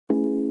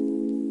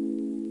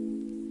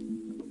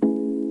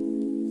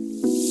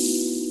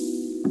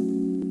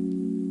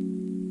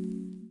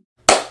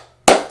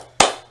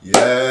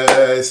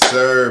Yes,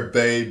 sir,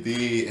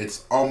 baby.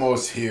 It's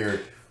almost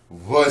here.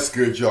 What's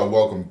good, y'all?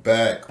 Welcome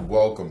back.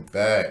 Welcome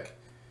back.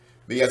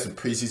 We got some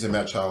preseason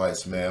match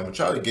highlights, man. I'm going to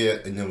try to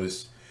get, and it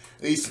was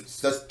at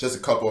least just a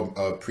couple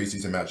of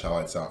preseason match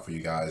highlights out for you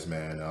guys,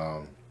 man.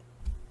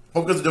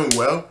 Hope you guys are doing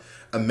well.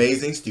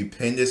 Amazing,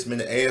 stupendous, man.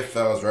 The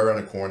AFL is right around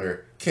the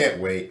corner. Can't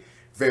wait.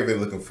 Very, very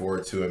looking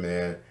forward to it,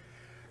 man.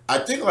 I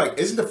think, like,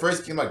 isn't the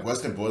first game, like,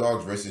 Western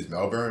Bulldogs versus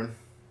Melbourne?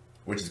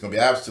 Which is going to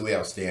be absolutely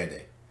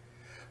outstanding.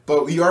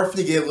 But we are going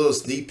to get a little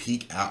sneak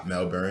peek at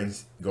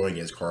Melbourne's going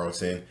against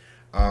Carlton.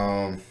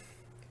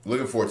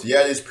 Looking forward to,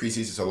 yeah, it is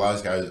preseason, so a lot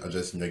of guys are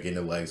just, getting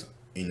their legs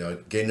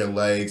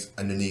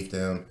underneath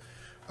them.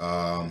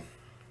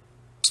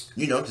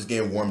 Just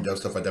getting warmed up,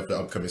 stuff like that for the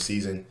upcoming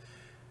season.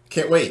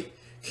 Can't wait.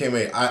 Can't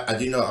wait. I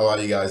do know a lot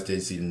of you guys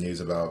did see the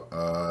news about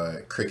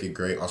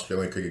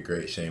Australian cricket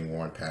great Shane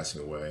Warne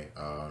passing away.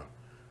 I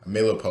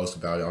made a little post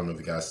about it. I don't know if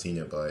you guys seen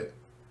it, but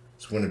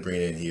just want to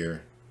bring it in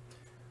here.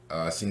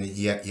 Seen that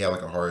he had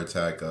like a heart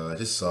attack. It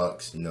just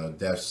sucks.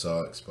 Death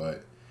sucks,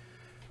 but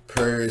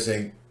prayers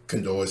and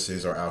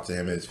condolences are out to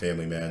him and his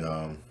family, man.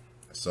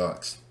 It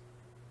sucks.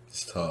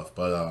 It's tough,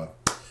 but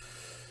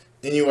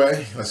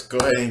anyway, let's go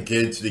ahead and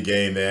get into the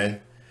game,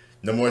 man.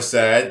 No more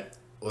sad.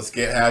 Let's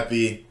get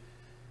happy.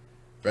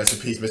 Rest in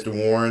peace, Mr.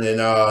 Warren, and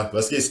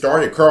let's get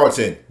started.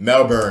 Carlton,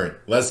 Melbourne,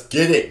 let's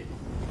get it.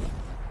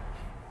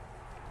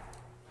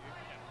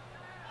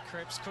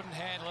 Cripps couldn't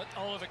handle it.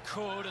 Oliver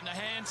could, and the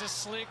hands are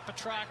slick.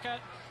 Petrarca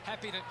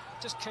happy to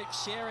just keep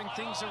sharing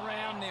things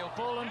around. Neil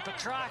Bullen,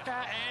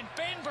 Petrarca, and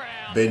Ben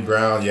Brown. Ben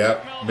Brown,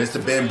 yep.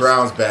 Mr. Ben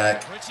Brown's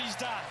back. Which he's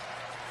done.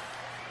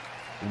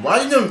 Why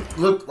didn't it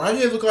look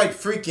like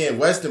freaking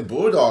Western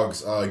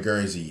Bulldogs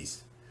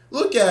Guernseys?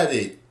 Look at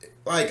it.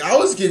 Like, I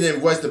was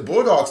getting Western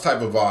Bulldogs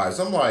type of vibes.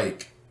 I'm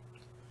like,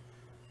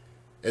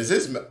 this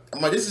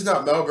is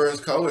not Melbourne's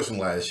colors from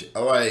last year.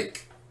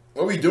 Like,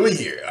 what are we doing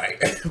here?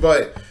 Like,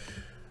 but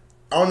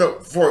I don't know.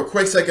 For a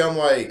quick second, I'm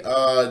like,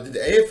 did the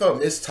AFL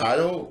miss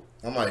title?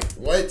 I'm like,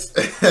 what?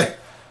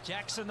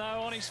 Jackson though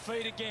on his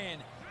feet again.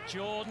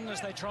 Jordan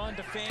as they try and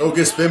defend. Oh,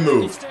 good spin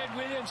move. Instead,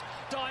 Williams,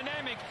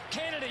 dynamic.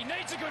 Kennedy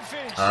needs a good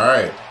finish. All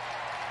right.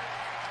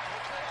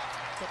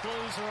 The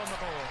Blues are on the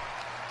ball.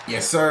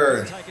 Yes,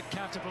 sir. Take it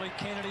comfortably.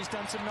 Kennedy's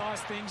done some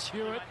nice things.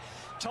 Hewitt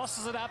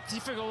tosses it up.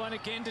 Difficult one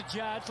again to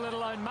judge, let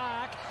alone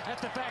mark.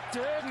 At the back,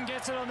 Durden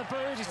gets it on the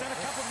boot. He's done a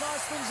couple of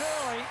nice things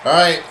early. All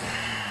right.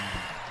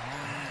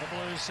 The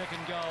Blues' second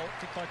goal,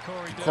 kicked by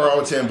Corey Durden.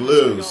 Carlton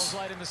Blues. Goals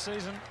late in the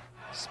season.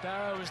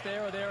 Sparrow was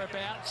there or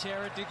thereabout.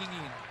 Chera digging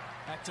in.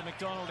 Back to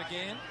McDonald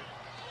again.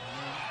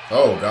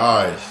 Oh,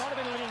 gosh.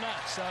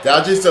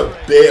 That's just a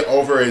bit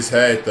over his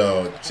head,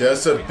 though.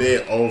 Just a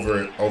bit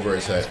over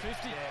his head.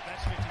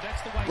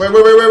 Wait,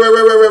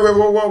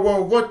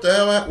 whoa, what the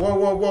hell?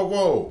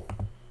 Whoa.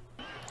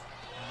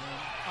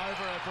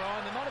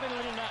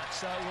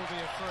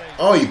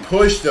 Oh, he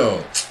pushed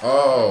him.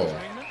 Oh.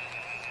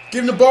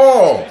 Give him the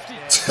ball.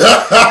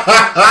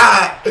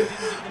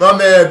 My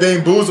man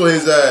bamboozled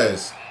his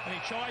ass. And he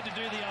tried to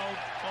do the old,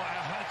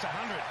 it's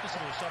 100. This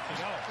will be a shot for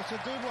goal. It's a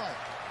good one.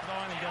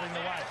 Finally got in the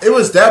way. It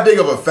was that big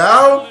of a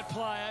foul?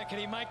 Player, can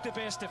he make the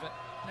best of it?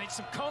 Needs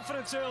some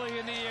confidence early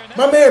in the year.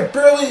 My man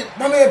barely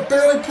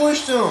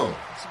pushed him.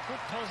 Some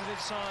good positive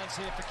signs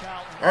here for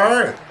Carlton. All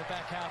right. In the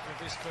back half of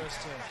this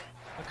first term.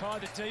 Mackay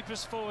the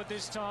deepest forward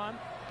this time.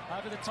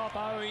 Over the top,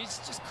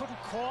 Owies just couldn't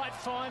quite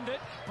find it.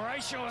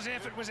 Brayshaw's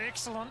effort was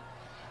excellent.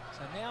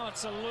 So now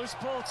it's a loose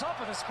ball, top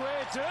of the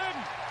square.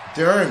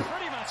 Durden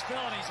pretty much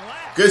fell on his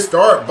lap. Good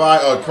start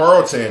by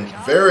Carlton.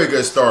 Very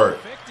good start.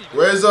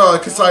 Where's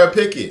Keziah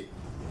Pickett?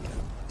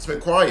 It's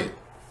been quiet.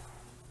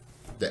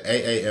 The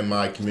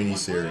AAMI Community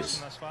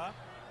Series.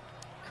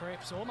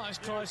 Cripps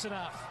almost close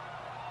enough.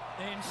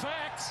 In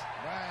fact,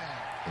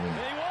 he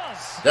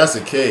was. That's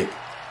a kick.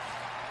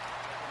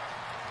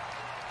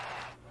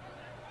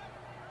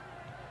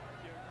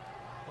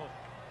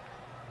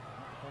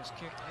 Was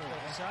kicked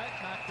outside,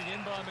 marked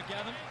again by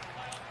McGavin.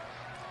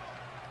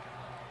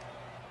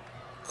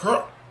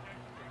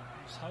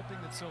 Was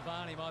hoping that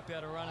Silvani might be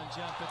able to run and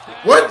jump. But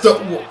what the?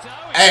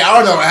 Hey,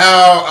 I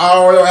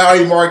don't know how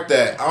he marked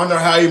that. I don't know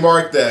how he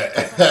marked that.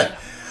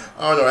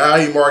 I don't know how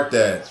he marked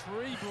that.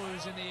 3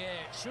 Blues in the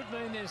air. Should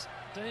mean there's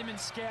demon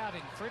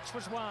scouting. Fritz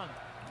was 1.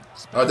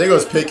 Oh, there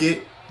goes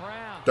Pickett.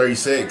 Brown.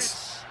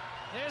 36.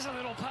 There's a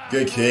little pass.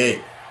 Good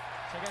kick.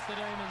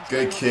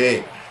 Good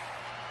kick.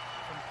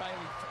 From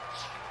Bailey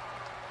Fritz.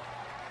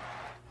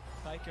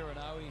 Baker and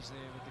Owies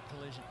there with the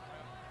collision.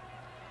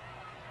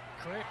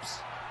 Cripps.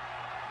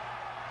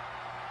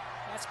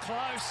 That's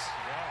close.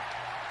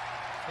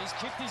 He's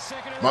kicked his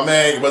second. My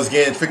man was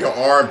getting freaking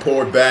arm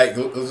pulled back.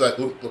 It was like,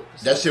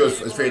 that shit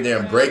was pretty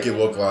damn break. It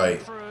looked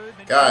like.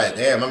 God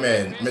damn, my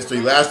man, Mr.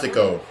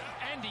 Elastico.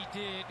 And he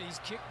did. He's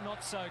kicked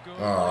not so good.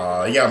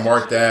 Oh, you gotta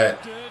mark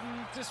that.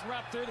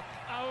 Disrupted.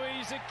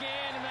 Owies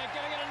again, and they're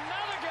going to get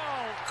another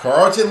goal.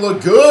 Carlton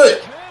looked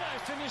good.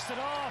 Finished it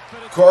off,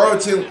 but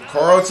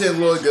Carlton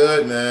looked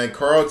good, man.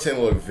 Carlton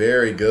looked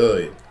very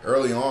good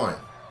early on.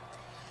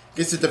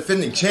 Gets the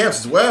defending champs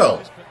as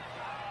well.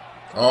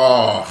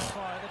 Oh.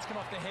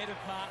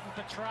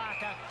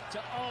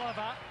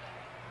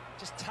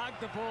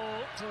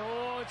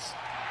 towards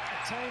a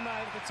teammate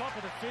at the top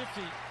of the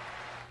 50.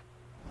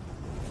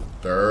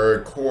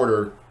 Third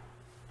quarter.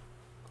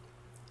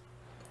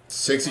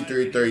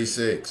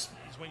 63-36.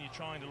 When you're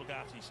trying to look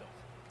after yourself.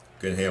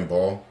 Good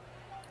handball.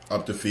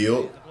 Up the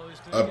field.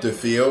 Up the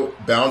field.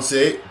 Bounce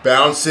it.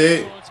 Bounce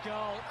it.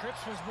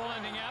 Cripps was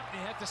winding up. He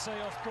had to see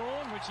off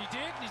Gorn, which he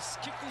did. He's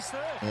kicked his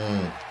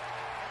third.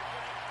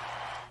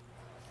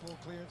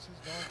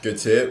 Good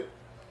tip.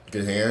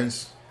 Good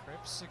hands.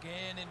 Cripps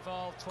again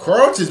involved.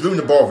 Carlton's moving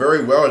the ball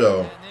very well,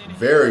 though.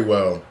 Very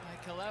well.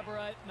 They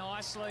collaborate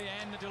nicely,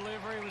 and the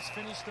delivery was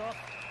finished off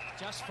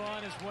just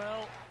fine as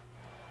well.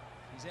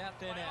 He's out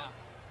there now.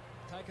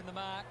 Taking the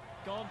mark.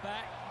 Gone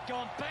back.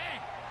 Gone bang.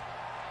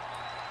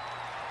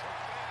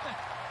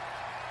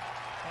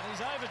 And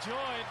he's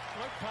overjoyed.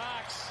 Luke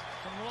Parks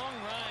from long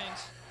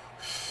range.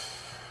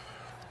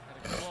 Had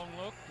a good long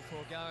look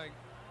before going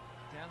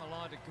down the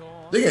line to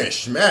Gorn. They're getting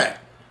smacked.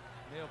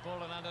 Neil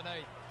Bullen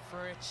underneath.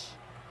 Fritsch.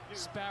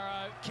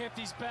 Sparrow kept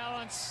his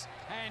balance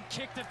and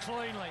kicked it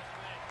cleanly.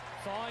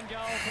 Fine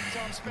goal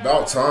from Tom Sparrow.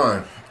 About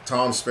time.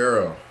 Tom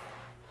Sparrow.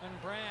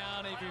 And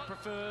Brown, if he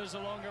prefers a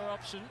longer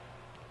option.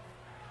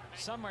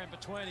 Somewhere in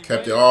between.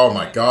 Kept it. Oh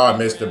my God,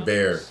 Mr.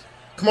 Bear.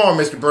 Come on,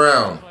 Mr.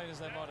 Brown.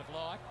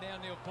 Now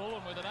Neil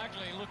Bullen with an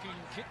ugly looking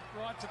kick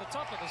right to the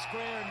top of the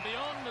square and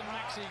beyond, and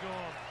Maxi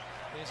Gorn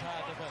is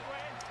hard to beat.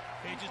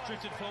 He just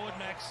drifted forward,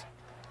 Max.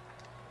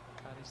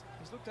 But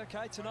he's looked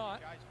okay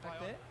tonight. Back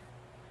there.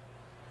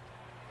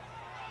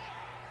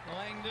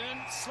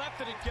 Langdon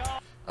slapped it at goal.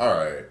 All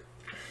right.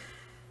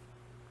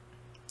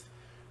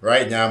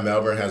 Right now,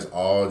 Melbourne has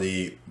all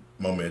the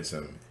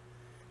momentum.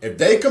 If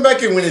they come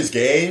back and win this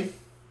game,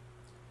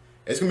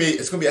 it's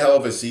gonna be a hell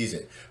of a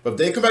season. But if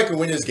they come back and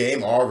win this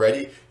game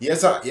already,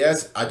 yes, I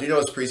do know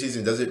it's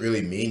preseason doesn't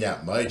really mean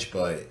that much,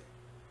 but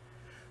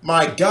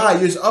my God,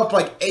 you're just up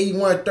like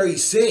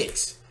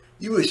 81-36.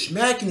 You were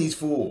smacking these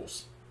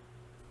fools.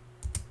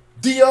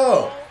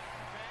 Dio.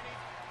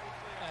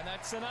 And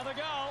that's another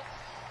goal.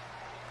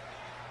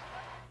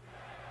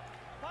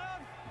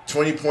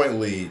 20-point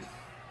lead.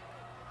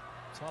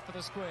 Top of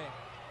the square.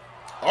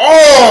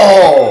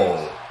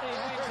 Oh!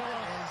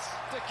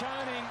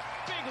 DeConing,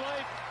 big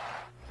leap.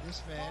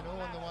 This man all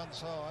on the one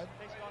side.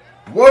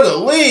 What a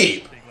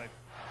leap!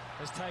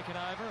 Has taken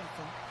over, and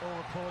from all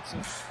reports of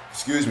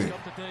Excuse me.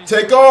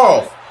 Take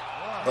off.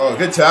 Oh,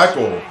 good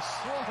tackle. What a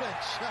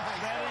chase.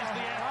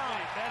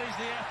 That is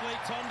the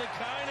athlete, Tom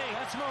DeConing.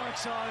 That's more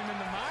exciting than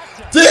the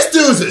mark. This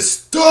dude's a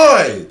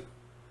stud.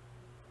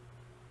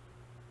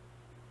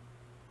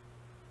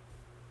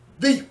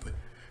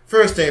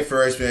 First thing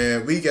first,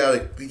 man. We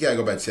gotta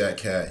go back to that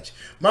catch.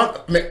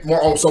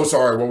 I'm so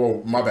sorry.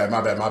 Whoa, my bad.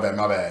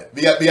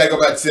 We gotta go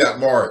back to that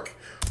mark.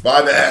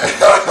 My bad.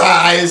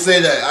 I didn't say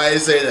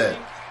that.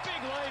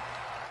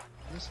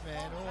 This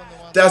man all on the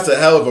one. That's a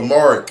hell of a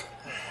mark.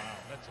 Wow,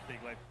 that's a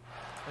big leap.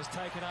 Has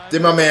taken over.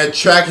 Then my man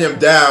tracking him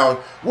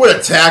down. What a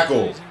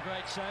tackle. He's in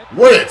great shape.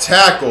 What a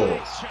tackle.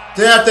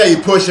 Then after you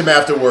push him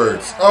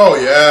afterwards. Oh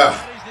yeah.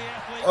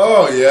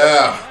 Oh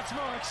yeah. That's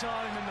more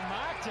exciting than the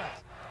mark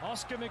does.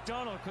 Oscar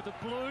McDonald, could the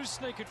Blues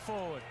sneak it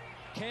forward?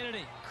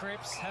 Kennedy,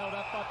 Cripps held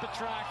up by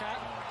Petrarca.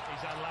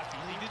 He's unlucky.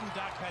 He didn't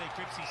duck Paddy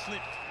Cripps, he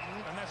slipped.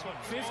 And that's what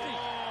 50.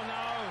 Oh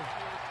no.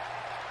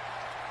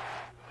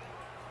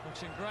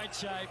 Looks in great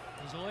shape.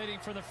 He's leading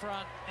from the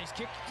front. He's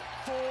kicked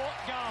 4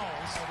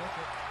 goals.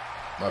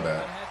 My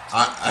bad.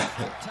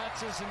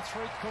 Touches in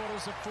 3/4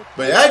 of football.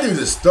 But that dude's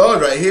a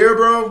stud right here,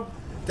 bro.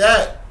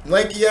 That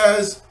lanky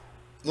ass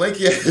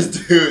dude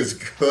is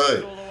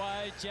good.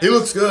 He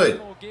looks good.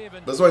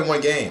 But it's only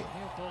one game.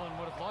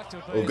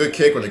 Oh, good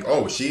kick when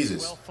Oh,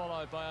 Jesus. Well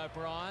followed by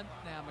O'Brien.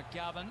 Now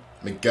McGovern.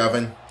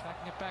 McGovern.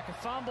 Backing it back. A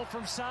fumble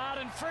from Sard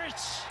and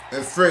Fritsch.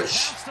 And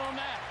Fritsch. Bounced on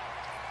that.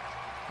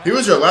 He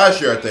was here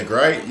last year, I think,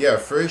 right? Yeah,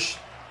 Fritsch.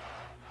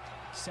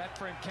 Sat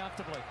for him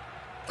comfortably.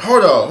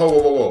 Hold on.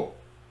 Whoa.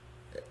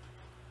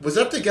 Was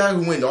that the guy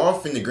who went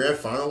off in the grand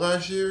final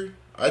last year?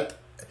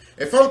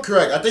 If I'm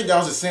correct, I think that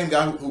was the same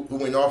guy who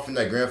went off in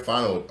that grand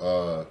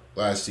final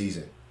last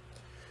season.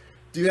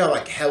 Dude had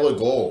like hella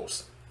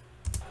goals.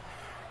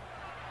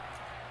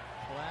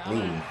 Wow. Ooh.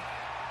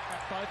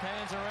 Got both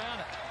hands around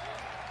it.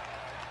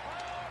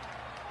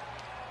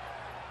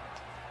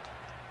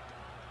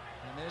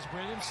 And there's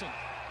Williamson.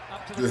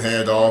 Up to the Good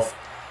handoff.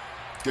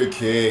 Good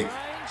kick.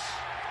 range.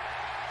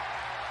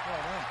 Well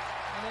done.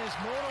 And there's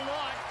more to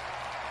like.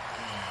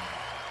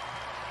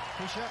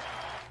 Pusher.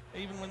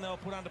 Even when they were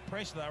put under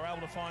pressure, they were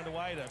able to find a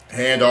way to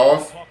Hand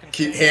off.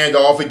 Keep hand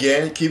off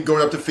again. Keep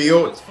going up the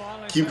field.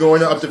 Keep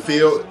going up the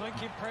field.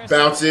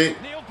 Bounce it.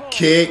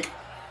 Kick.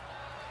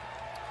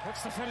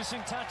 Puts the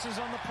finishing touches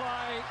on the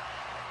play.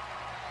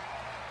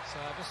 So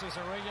this was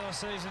a regular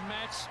season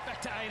match.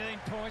 Back to 18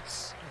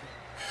 points.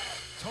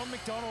 Tom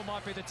McDonald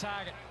might be the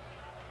target.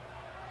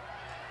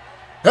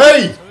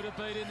 Hey! 2 to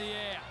beat in the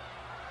air.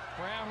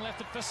 Brown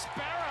left it for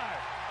Sparrow.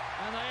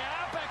 And they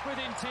are back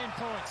within 10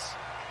 points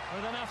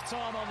with enough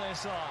time on their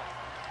side.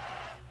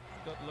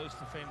 got loose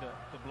defender,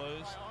 the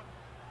Blues.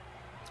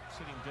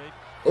 Sitting deep.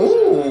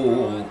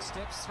 Ooh.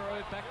 Steps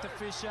through, back to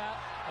Fisher.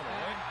 And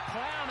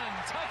Plowman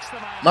takes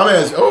them out. My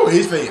man's, oh,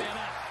 he's fake.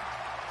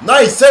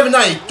 Nice,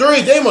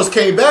 793. They almost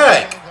came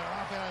back. They're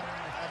up and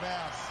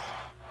about.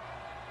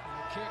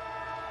 The kick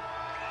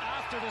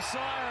after the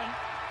siren.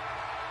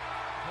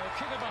 They'll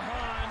kick it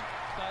behind,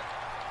 but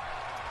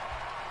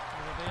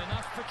it'll be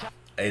enough for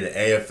Hey, the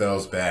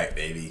AFL's back,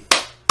 baby.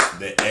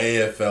 The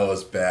AFL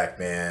is back,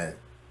 man.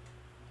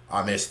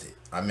 I missed it.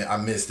 I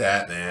missed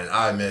that, man.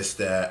 I missed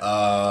that.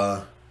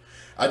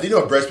 I do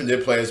know Breastman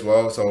did play as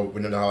well, so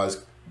we know how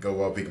it's go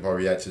well. We can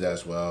probably react to that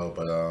as well.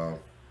 But oh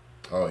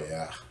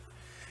yeah,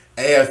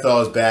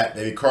 AFL is back,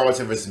 baby.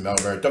 Carlton versus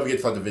Melbourne. Don't forget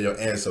to like the video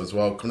and so as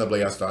well. Coming up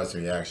later, I'll start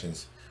some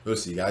reactions. We'll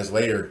see you guys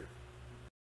later.